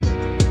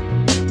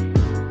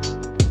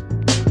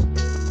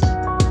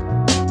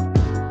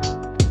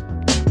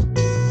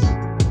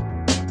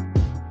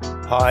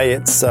Hi,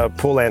 it's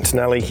Paul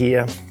Antonelli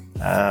here.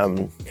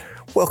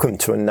 Welcome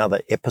to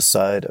another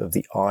episode of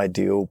the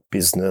Ideal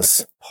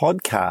Business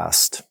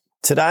Podcast.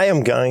 Today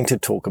I'm going to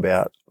talk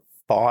about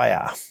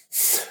fire.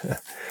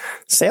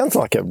 Sounds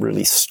like a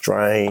really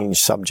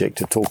strange subject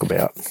to talk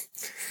about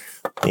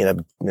in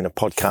a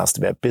podcast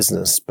about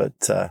business,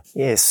 but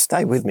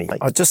stay with me.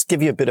 I'll just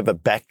give you a bit of a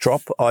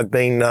backdrop. I'm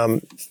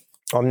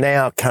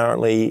now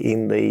currently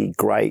in the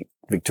Great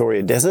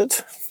Victoria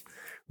Desert,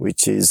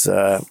 which is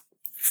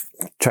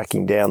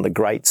tracking down the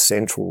Great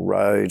Central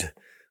Road.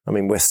 I'm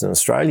in Western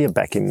Australia,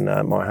 back in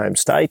my home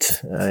state,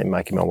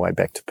 making my way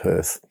back to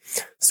Perth,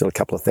 still a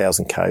couple of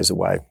thousand k's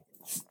away.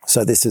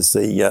 So this is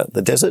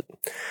the desert,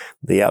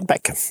 the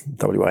outback,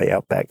 WA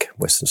outback,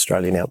 Western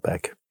Australian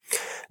outback.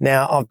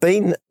 Now, I've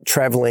been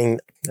travelling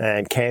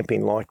and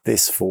camping like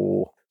this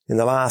in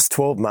the last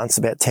 12 months,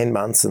 about 10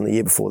 months, and the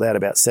year before that,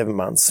 about 7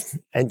 months.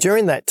 And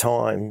during that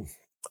time,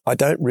 I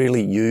don't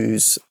really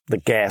use the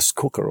gas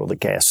cooker or the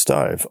gas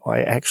stove.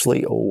 I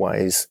actually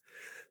always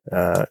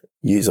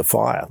use a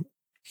fire.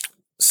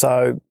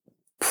 So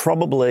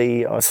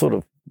probably, I sort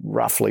of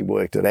roughly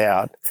worked it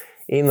out,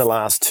 in the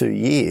last 2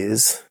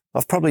 years,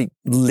 I've probably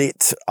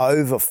lit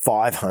over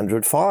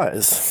 500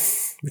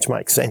 fires, which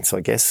makes sense,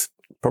 I guess.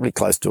 Probably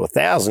close to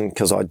 1,000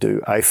 because I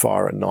do a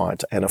fire at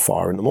night and a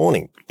fire in the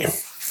morning.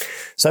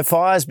 So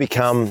fires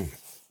become,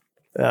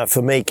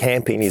 for me,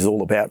 camping is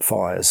all about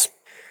fires.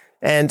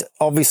 And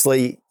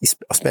obviously,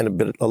 I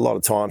spend a lot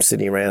of time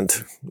sitting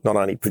around, not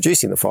only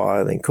producing the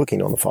fire, then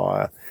cooking on the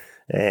fire,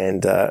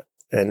 and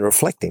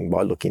reflecting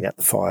by looking at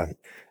the fire.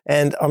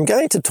 And I'm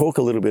going to talk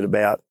a little bit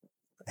about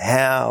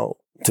how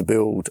to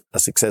build a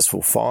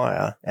successful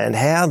fire and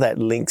how that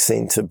links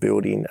into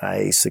building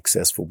a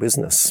successful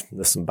business.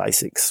 There's some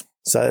basics.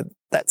 So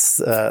that's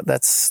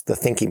the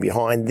thinking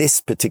behind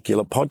this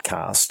particular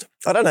podcast.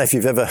 I don't know if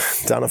you've ever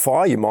done a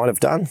fire. You might have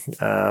done.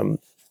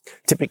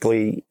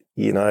 Typically,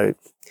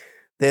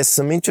 there's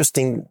some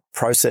interesting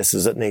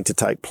processes that need to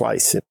take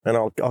place, and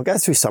I'll go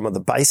through some of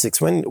the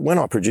basics. When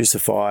I produce a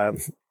fire,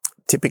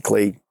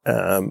 typically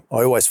I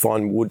always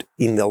find wood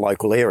in the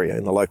local area,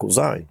 in the local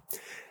zone,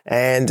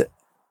 and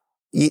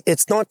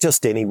it's not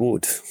just any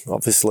wood.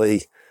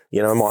 Obviously,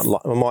 I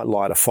might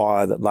light a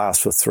fire that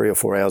lasts for 3 or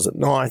 4 hours at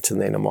night, and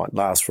then it might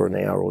last for an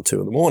hour or two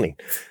in the morning.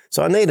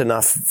 So I need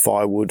enough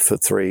firewood for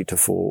 3 to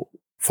 4,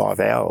 5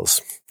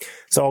 hours.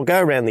 So I'll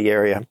go around the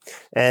area,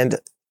 and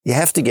you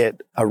have to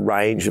get a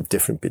range of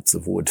different bits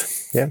of wood,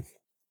 yeah?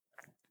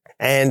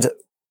 And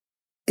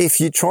if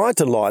you've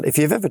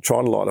ever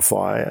tried to light a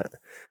fire,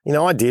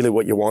 ideally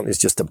what you want is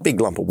just a big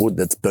lump of wood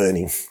that's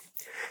burning,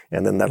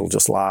 and then that'll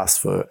just last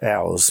for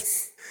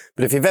hours.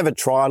 But if you've ever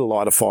tried to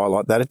light a fire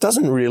like that, it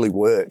doesn't really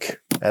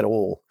work at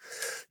all.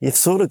 You've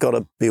sort of got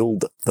to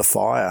build the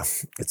fire.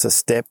 It's a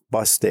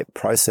step-by-step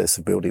process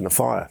of building a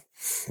fire.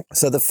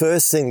 So the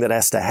first thing that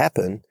has to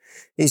happen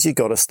is you've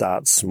got to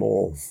start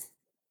small.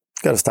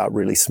 Got to start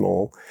really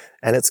small,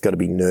 and it's got to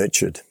be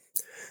nurtured.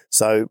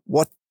 So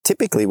what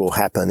typically will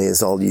happen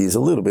is I'll use a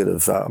little bit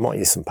of, I might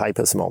use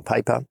some old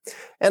paper,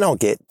 and I'll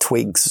get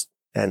twigs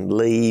and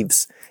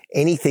leaves,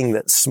 anything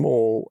that's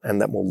small and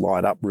that will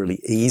light up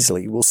really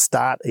easily, will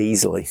start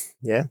easily,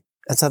 yeah?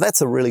 And so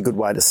that's a really good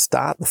way to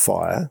start the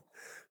fire,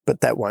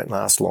 but that won't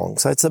last long.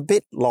 So it's a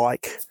bit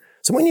like,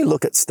 so when you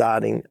look at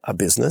starting a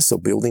business or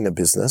building a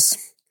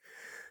business,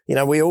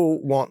 we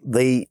all want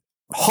the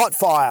hot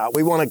fire.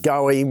 We want it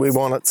going. We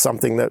want it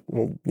something that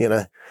will,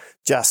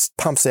 just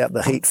pumps out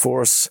the heat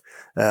for us.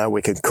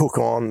 We can cook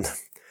on,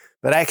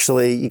 but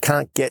actually you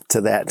can't get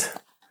to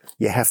that.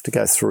 The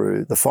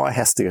fire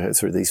has to go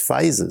through these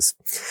phases.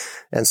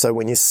 And so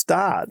when you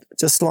start,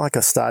 just like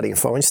starting a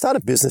fire, when you start a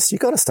business,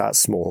 you've got to start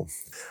small.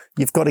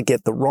 You've got to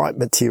get the right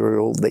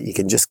material that you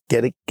can just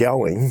get it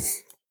going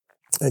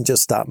and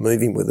just start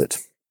moving with it.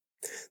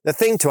 The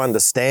thing to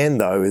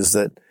understand though is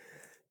that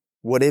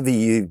whatever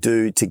you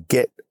do to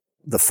get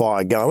the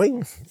fire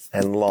going,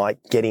 and like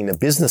getting a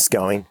business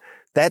going,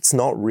 that's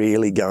not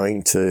really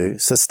going to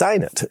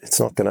sustain it. It's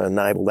not going to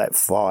enable that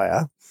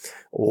fire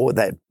or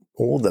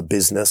the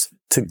business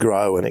to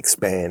grow and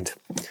expand.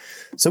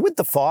 So with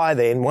the fire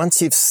then,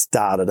 once you've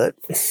started it,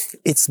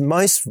 it's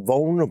most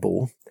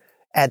vulnerable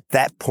at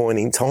that point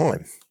in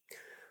time.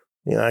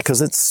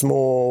 Because it's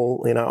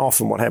small,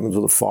 often what happens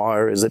with a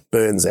fire is it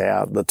burns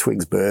out, the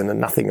twigs burn and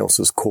nothing else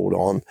is caught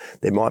on.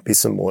 There might be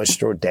some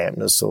moisture or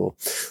dampness, or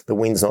the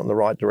wind's not in the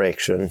right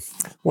direction,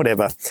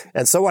 whatever.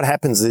 And so what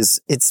happens is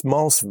it's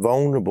most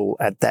vulnerable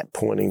at that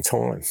point in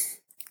time.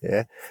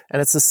 Yeah.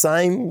 And it's the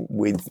same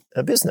with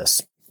a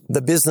business.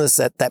 The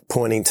business at that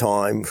point in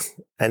time,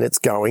 and it's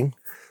going.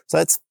 So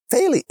it's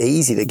fairly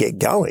easy to get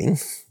going,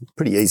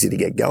 pretty easy to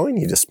get going.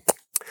 You just,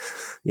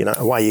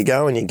 away you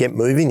go and you get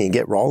moving, you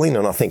get rolling.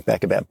 And I think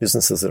back about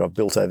businesses that I've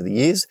built over the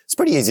years, it's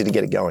pretty easy to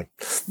get it going.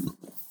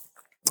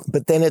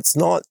 But then it's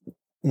not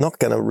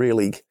going to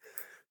really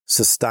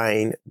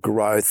sustain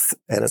growth,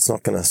 and it's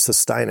not going to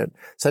sustain it.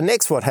 So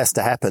next what has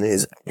to happen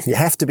is you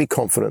have to be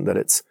confident that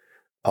it's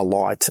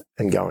alight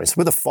and going. So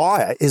with a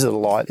fire, is it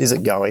alight? Is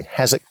it going?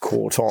 Has it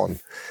caught on?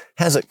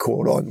 Has it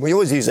caught on? We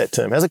always use that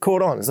term. Has it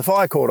caught on? Is the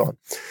fire caught on?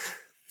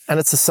 And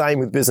it's the same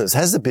with business.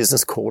 Has the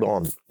business caught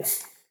on?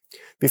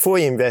 Before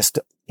you invest,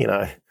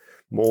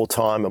 more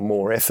time and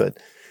more effort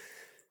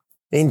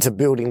into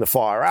building the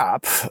fire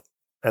up,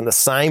 and the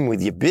same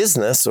with your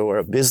business or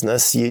a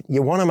business, you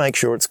want to make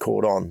sure it's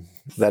caught on,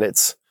 that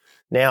it's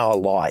now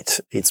alight,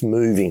 it's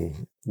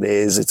moving,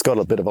 it's got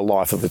a bit of a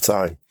life of its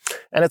own,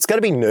 and it's got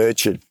to be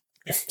nurtured.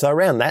 So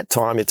around that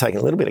time, you're taking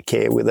a little bit of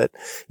care with it.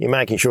 You're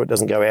making sure it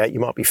doesn't go out. You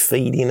might be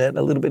feeding it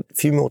a little bit, a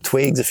few more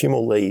twigs, a few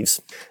more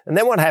leaves. And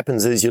then what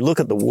happens is you look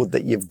at the wood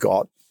that you've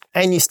got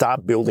and you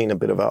start building a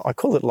bit of I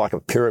call it like a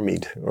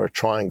pyramid or a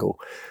triangle.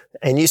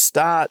 And you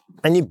start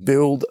and you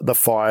build the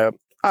fire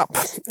up.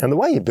 And the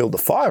way you build the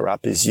fire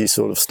up is you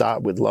sort of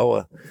start with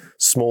lower,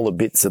 smaller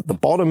bits at the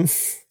bottom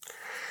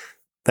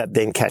that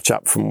then catch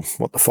up from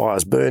what the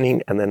fire's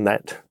burning, and then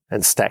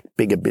and stack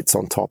bigger bits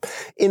on top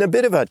in a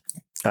bit of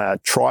a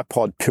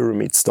tripod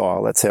pyramid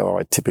style. That's how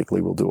I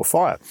typically will do a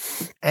fire.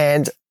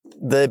 And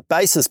the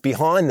basis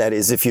behind that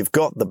is if you've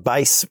got the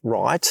base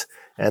right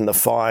and the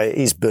fire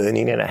is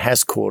burning and it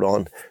has caught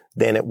on,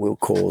 then it will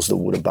cause the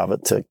wood above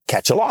it to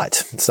catch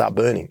alight and start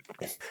burning.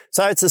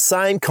 So it's the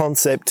same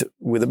concept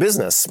with a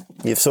business.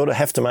 You sort of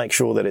have to make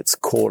sure that it's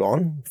caught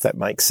on, if that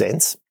makes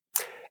sense.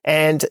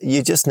 And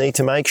you just need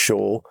to make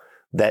sure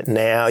that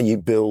now you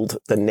build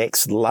the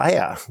next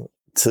layer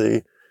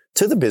to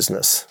the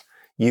business.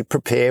 You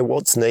prepare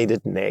what's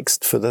needed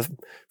next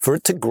for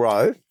it to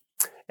grow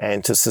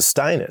and to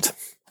sustain it.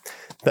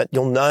 But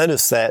you'll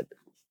notice that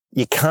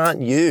you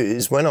can't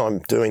use, when I'm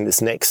doing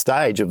this next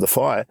stage of the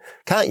fire,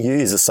 can't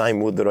use the same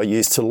wood that I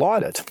used to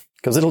light it,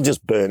 because it'll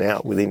just burn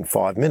out within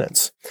 5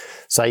 minutes.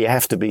 So you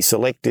have to be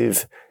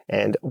selective.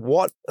 And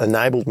what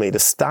enabled me to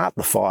start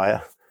the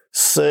fire,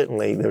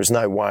 certainly there is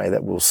no way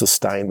that will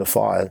sustain the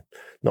fire,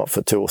 not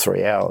for 2 or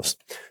 3 hours.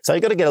 So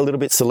you've got to get a little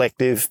bit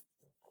selective.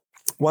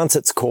 Once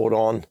it's caught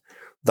on,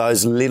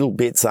 those little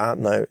bits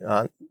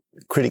aren't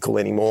critical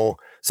anymore.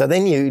 So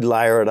then you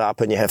layer it up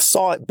and you have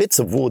bits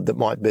of wood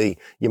that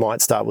you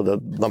might start with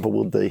a lump of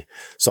wood the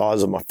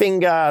size of my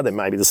finger, then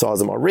maybe the size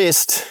of my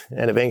wrist,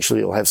 and eventually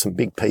you'll have some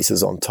big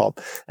pieces on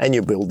top and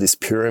you build this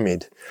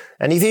pyramid.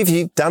 And if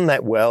you've done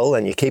that well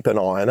and you keep an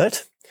eye on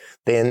it,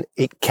 then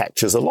it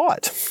catches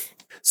alight.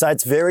 So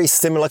it's very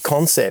similar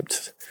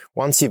concept.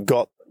 Once you've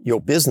got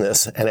your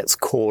business and it's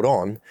caught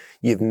on,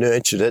 you've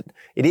nurtured it,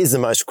 it is the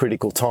most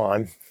critical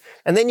time.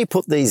 And then you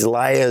put these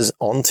layers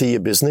onto your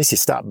business, you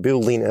start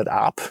building it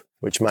up,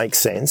 which makes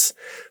sense,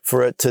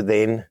 for it to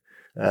then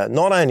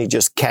not only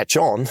just catch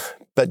on,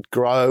 but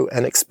grow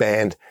and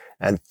expand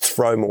and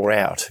throw more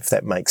out, if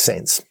that makes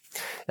sense.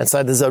 And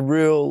so there's a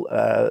real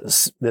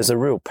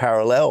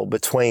parallel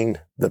between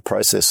the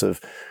process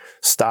of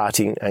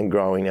starting and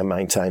growing and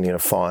maintaining a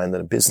fire and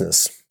a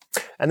business.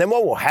 And then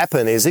what will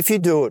happen is if you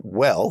do it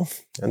well,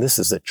 and this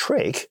is the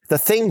trick, the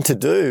thing to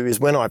do is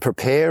when I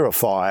prepare a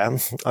fire,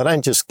 I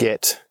don't just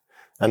get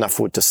enough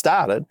wood to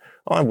start it.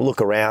 I will look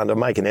around and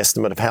make an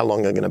estimate of how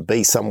long I'm going to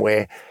be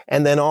somewhere,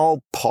 and then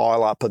I'll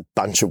pile up a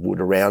bunch of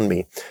wood around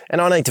me. And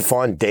I need to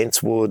find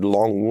dense wood,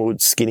 long wood,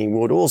 skinny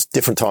wood, all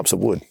different types of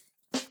wood.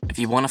 If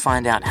you want to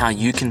find out how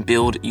you can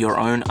build your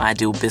own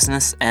ideal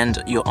business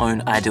and your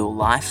own ideal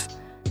life,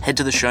 head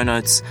to the show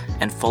notes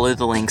and follow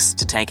the links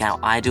to take our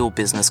Ideal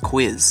Business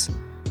Quiz,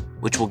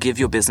 which will give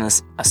your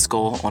business a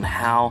score on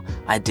how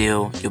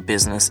ideal your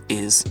business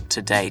is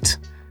to date,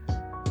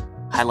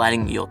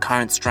 highlighting your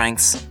current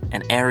strengths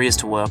and areas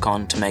to work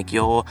on to make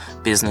your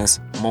business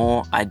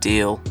more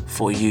ideal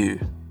for you.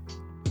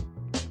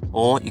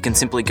 Or you can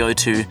simply go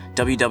to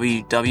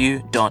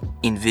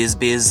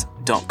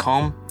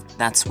www.invisbiz.com,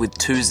 that's with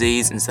 2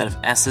 Z's instead of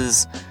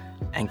S's,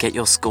 and get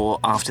your score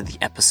after the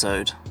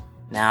episode.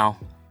 Now,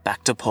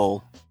 back to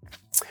Paul.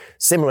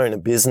 Similar in a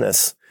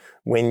business,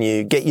 when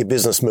you get your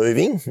business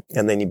moving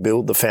and then you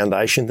build the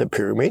foundation, the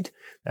pyramid,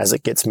 as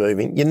it gets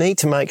moving, you need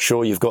to make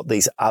sure you've got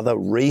these other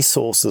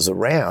resources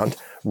around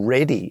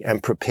ready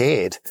and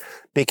prepared.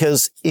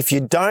 Because if you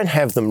don't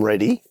have them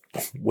ready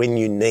when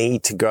you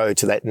need to go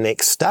to that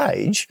next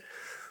stage,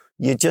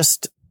 you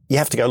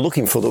have to go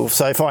looking for them.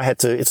 So if I had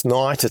to, it's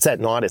at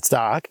night, it's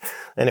dark.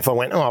 And if I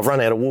went, I've run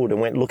out of wood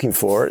and went looking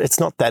for it, it's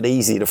not that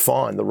easy to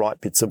find the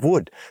right bits of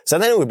wood. So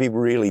then it would be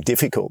really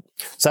difficult.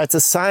 So it's the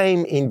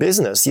same in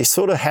business. You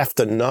sort of have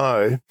to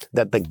know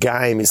that the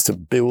game is to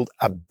build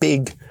a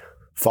big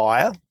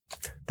fire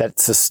that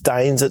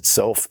sustains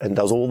itself and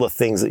does all the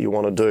things that you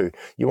want to do.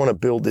 You want to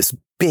build this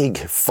big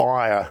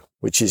fire,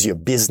 which is your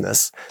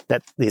business,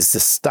 that is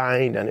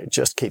sustained and it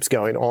just keeps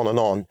going on and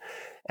on.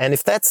 And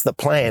if that's the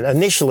plan,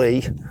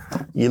 initially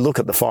you look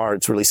at the fire,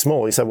 it's really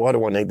small. You say, why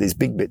do I need these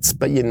big bits?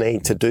 But you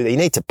need to do that. You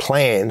need to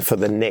plan for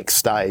the next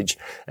stage,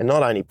 and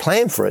not only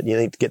plan for it, you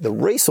need to get the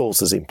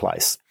resources in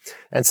place.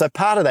 And so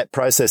part of that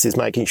process is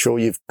making sure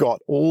you've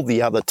got all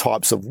the other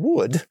types of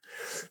wood,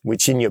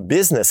 which in your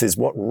business is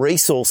what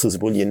resources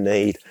will you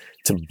need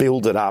to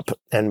build it up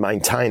and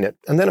maintain it.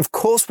 And then of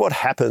course what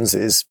happens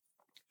is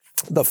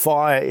The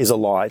fire is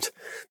alight.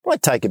 It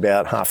might take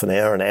about half an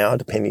hour,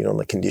 depending on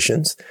the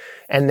conditions.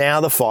 And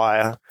now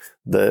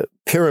the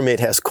pyramid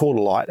has caught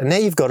alight, and now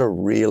you've got a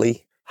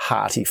really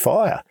hearty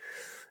fire.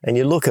 And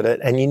you look at it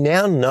and you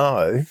now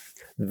know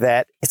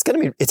that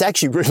it's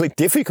actually really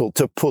difficult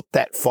to put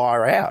that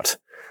fire out.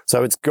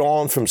 So it's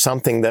gone from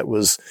something that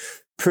was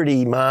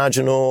pretty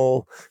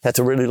marginal, had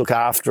to really look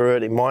after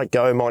it. It might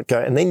go.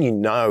 And then you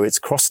know it's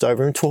crossed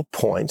over into a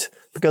point,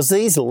 because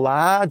these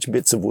large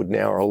bits of wood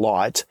now are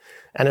alight,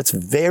 and it's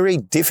very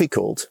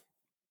difficult,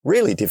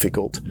 really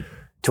difficult,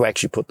 to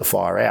actually put the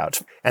fire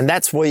out. And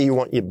that's where you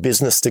want your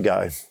business to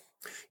go.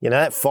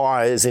 That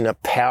fire is in a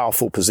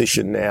powerful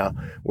position now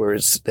where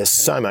there's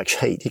so much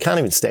heat. You can't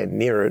even stand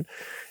near it.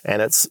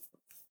 And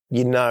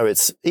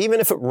even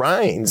if it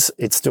rains,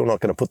 it's still not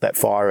going to put that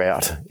fire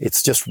out.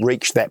 It's just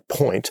reached that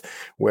point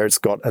where it's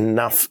got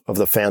enough of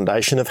the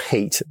foundation of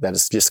heat that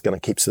it's just going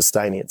to keep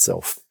sustaining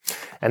itself.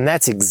 And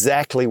that's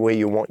exactly where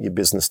you want your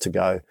business to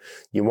go.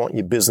 You want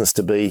your business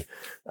to be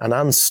an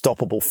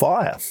unstoppable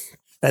fire.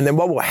 And then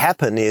what will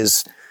happen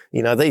is,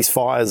 these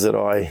fires that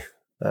I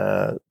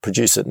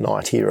produce at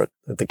night here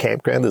at the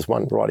campground, there's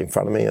one right in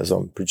front of me as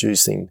I'm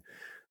producing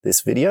this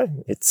video.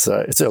 It's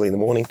early in the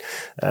morning.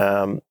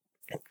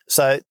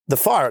 So the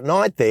fire at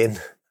night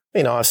then,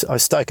 I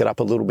stoke it up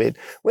a little bit.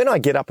 When I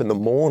get up in the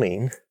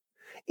morning,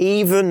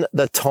 even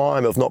the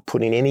time of not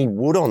putting any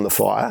wood on the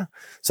fire,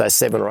 so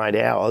 7 or 8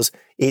 hours,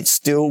 it's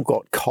still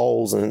got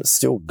coals and it's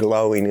still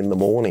glowing in the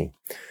morning.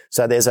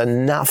 So there's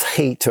enough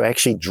heat to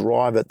actually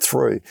drive it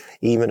through,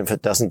 even if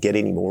it doesn't get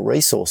any more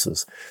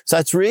resources. So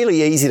it's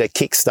really easy to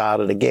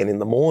kickstart it again in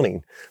the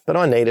morning, but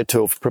I needed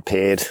to have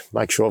prepared,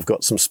 make sure I've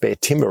got some spare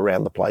timber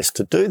around the place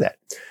to do that.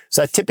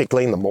 So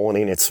typically in the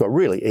morning, it's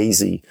really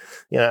easy,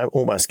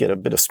 almost get a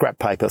bit of scrap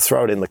paper,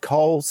 throw it in the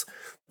coals,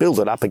 build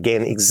it up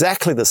again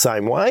exactly the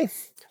same way,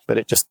 but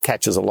it just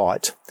catches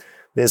alight.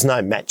 There's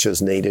no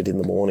matches needed in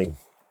the morning.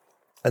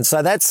 And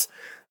so that's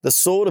the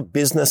sort of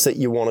business that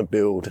you want to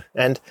build.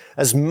 And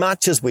as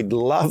much as we'd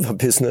love a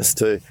business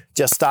to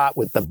just start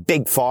with the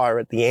big fire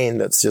at the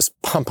end that's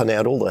just pumping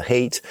out all the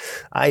heat,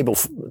 able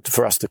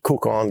for us to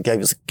cook on,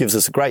 gives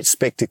us a great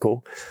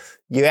spectacle,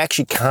 you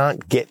actually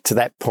can't get to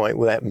that point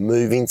without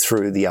moving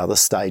through the other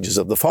stages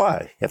of the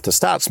fire. You have to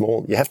start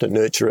small, you have to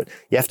nurture it,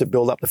 you have to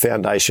build up the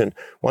foundation.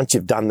 Once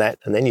you've done that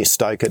and then you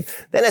stoke it,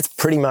 then it's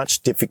pretty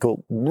much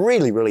difficult,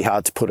 really, really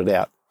hard to put it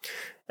out.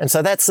 And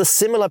so that's a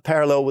similar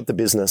parallel with the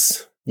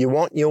business. You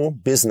want your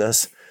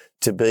business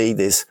to be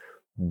this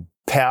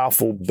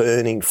powerful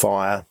burning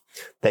fire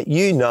that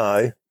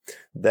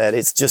that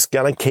it's just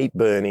going to keep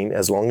burning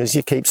as long as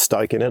you keep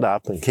stoking it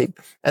up and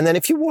then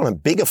if you want a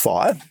bigger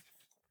fire,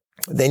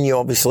 then you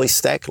obviously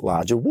stack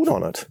larger wood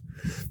on it.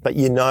 But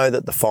you know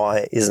that the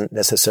fire isn't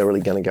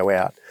necessarily going to go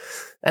out.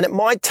 And it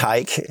might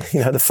take,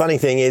 the funny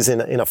thing is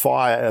in a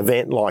fire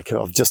event like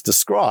I've just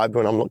described,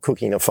 when I'm not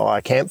cooking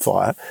a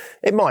campfire,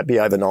 it might be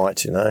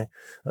overnight,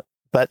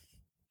 But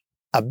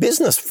a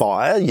business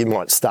fire, you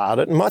might start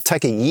it. It might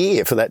take a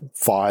year for that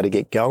fire to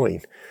get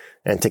going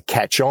and to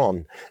catch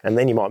on. And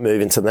then you might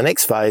move into the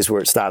next phase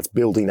where it starts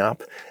building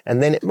up.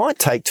 And then it might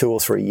take 2 or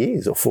 3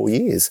 years or 4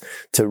 years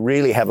to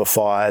really have a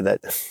fire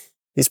that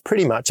is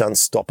pretty much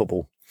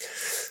unstoppable.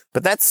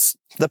 But that's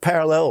the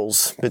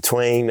parallels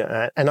between,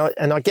 and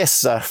I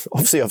guess,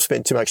 obviously I've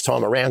spent too much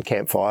time around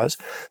campfires,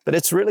 but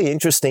it's really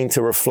interesting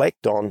to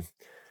reflect on,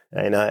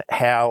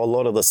 how a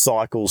lot of the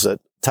cycles that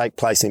take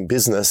place in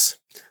business,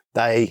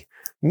 they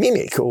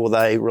mimic or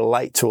they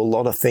relate to a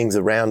lot of things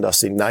around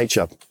us in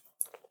nature.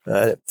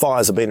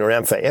 Fires have been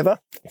around forever.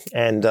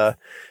 And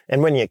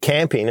when you're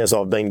camping, as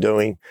I've been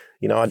doing,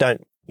 I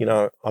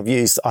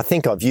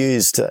think I've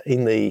used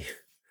in the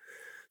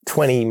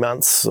 20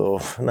 months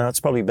it's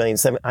probably been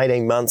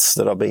 18 months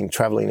that I've been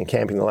traveling and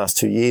camping the last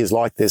 2 years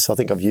like this. I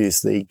think I've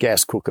used the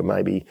gas cooker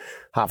maybe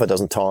half a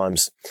dozen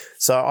times.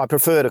 So I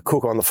prefer to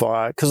cook on the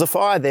fire because the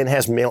fire then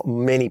has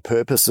many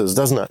purposes,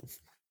 doesn't it?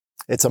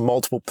 It's a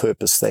multiple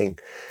purpose thing,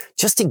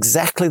 just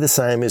exactly the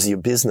same as your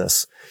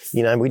business.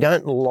 We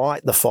don't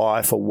light the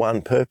fire for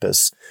one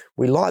purpose.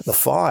 We light the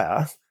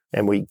fire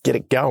and we get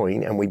it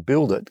going and we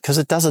build it because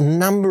it does a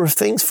number of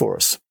things for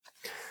us.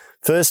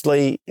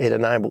 Firstly, it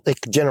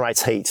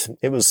generates heat.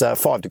 It was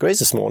 5 degrees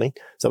this morning,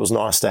 so it was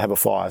nice to have a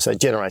fire. So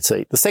it generates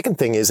heat. The second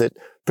thing is it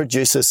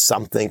produces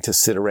something to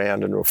sit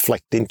around and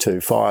reflect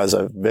into. Fires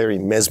are very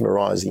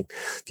mesmerizing.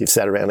 If you've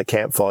sat around a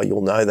campfire,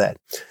 you'll know that.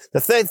 The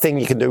third thing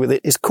you can do with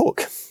it is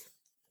cook.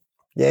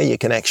 Yeah, you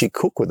can actually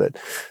cook with it.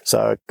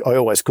 So I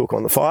always cook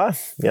on the fire.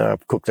 I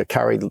cooked a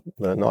curry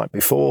the night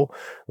before.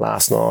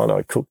 Last night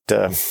I cooked,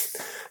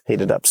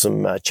 heated up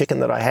some chicken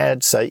that I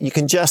had. So you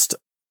can just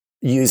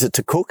use it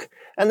to cook.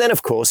 And then,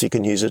 of course, you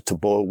can use it to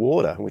boil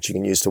water, which you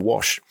can use to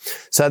wash.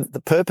 So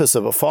the purpose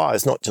of a fire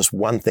is not just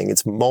one thing.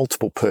 It's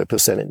multiple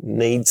purpose and it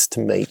needs to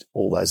meet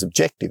all those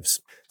objectives.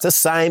 It's the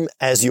same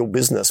as your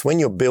business. When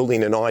you're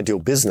building an ideal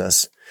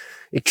business,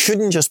 it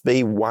shouldn't just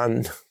be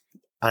one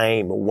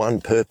aim or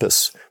one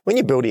purpose. When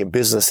you're building a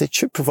business, it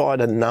should provide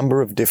a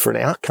number of different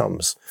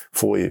outcomes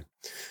for you.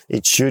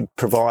 It should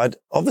provide,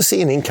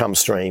 obviously, an income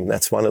stream.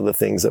 That's one of the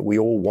things that we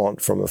all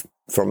want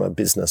from a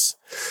business.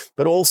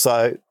 But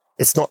also,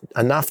 it's not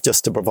enough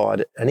just to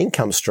provide an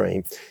income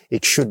stream.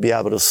 It should be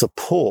able to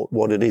support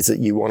what it is that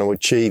you want to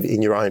achieve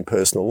in your own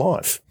personal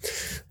life.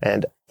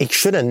 And it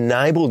should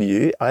enable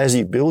you, as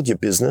you build your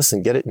business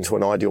and get it into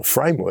an ideal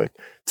framework,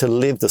 to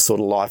live the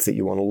sort of life that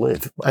you want to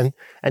live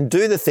and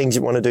do the things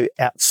you want to do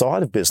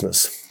outside of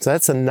business. So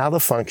that's another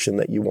function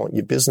that you want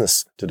your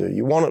business to do.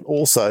 You want it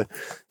also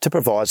to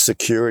provide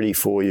security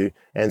for you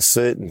and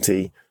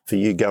certainty for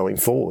you going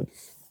forward.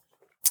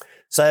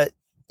 So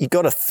you've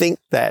got to think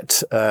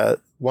that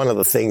one of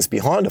the things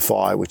behind a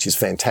FIRE, which is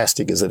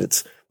fantastic, is that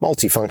it's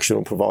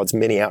multifunctional, provides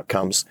many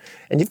outcomes.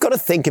 And you've got to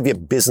think of your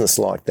business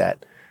like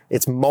that.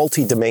 It's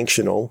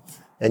multidimensional,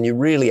 and you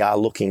really are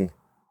looking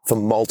for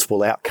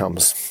multiple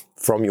outcomes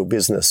from your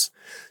business,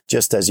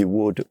 just as you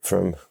would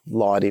from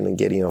lighting and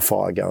getting a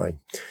fire going.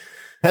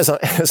 As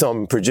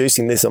I'm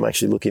producing this, I'm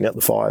actually looking at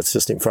the fire. It's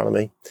just in front of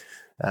me.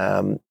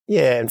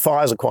 And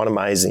fires are quite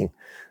amazing.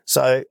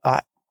 So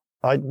I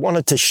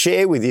wanted to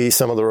share with you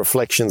some of the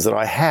reflections that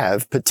I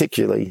have,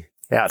 particularly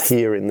out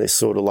here in this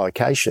sort of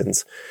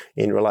locations,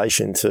 in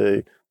relation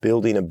to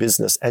building a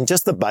business and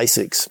just the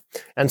basics.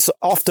 And so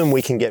often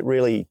we can get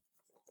really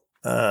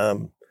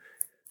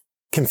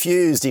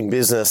confused in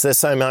business. There's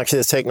so much,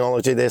 there's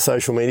technology, there's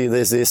social media,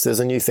 there's this,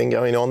 there's a new thing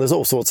going on. There's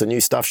all sorts of new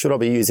stuff. Should I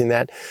be using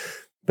that?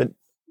 But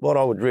what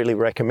I would really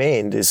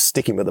recommend is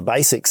sticking with the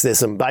basics. There's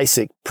some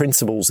basic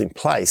principles in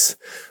place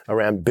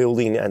around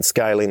building and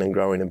scaling and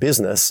growing a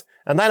business.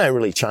 And they don't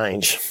really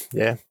change.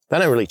 Yeah. They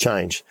don't really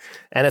change.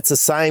 And it's the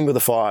same with the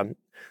fire.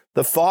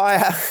 The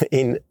fire,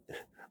 in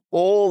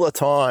all the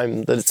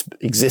time that it's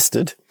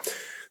existed,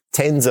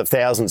 tens of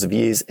thousands of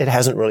years, it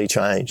hasn't really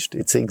changed.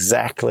 It's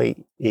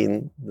exactly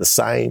in the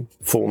same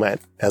format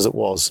as it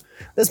was.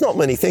 There's not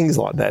many things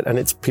like that. And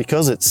it's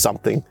because it's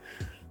something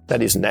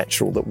that is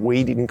natural that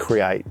we didn't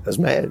create as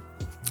man.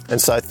 And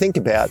so think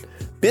about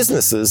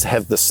businesses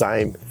have the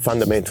same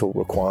fundamental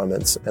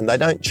requirements and they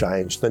don't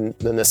change. The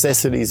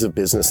necessities of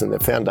business and the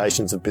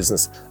foundations of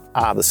business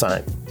are the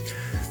same.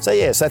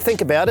 So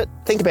think about it.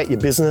 Think about your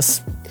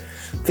business.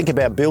 Think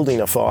about building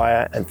a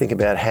fire and think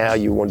about how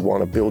you would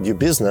want to build your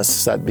business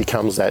so it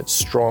becomes that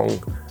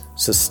strong,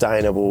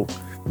 sustainable,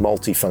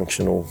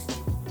 multifunctional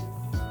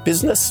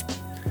business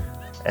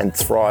and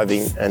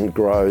thriving and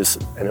grows,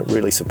 and it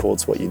really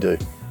supports what you do.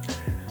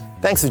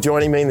 Thanks for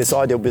joining me in this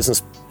Ideal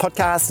Business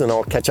podcast, and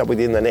I'll catch up with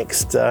you in the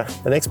next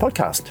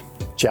podcast.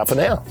 Ciao for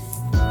now.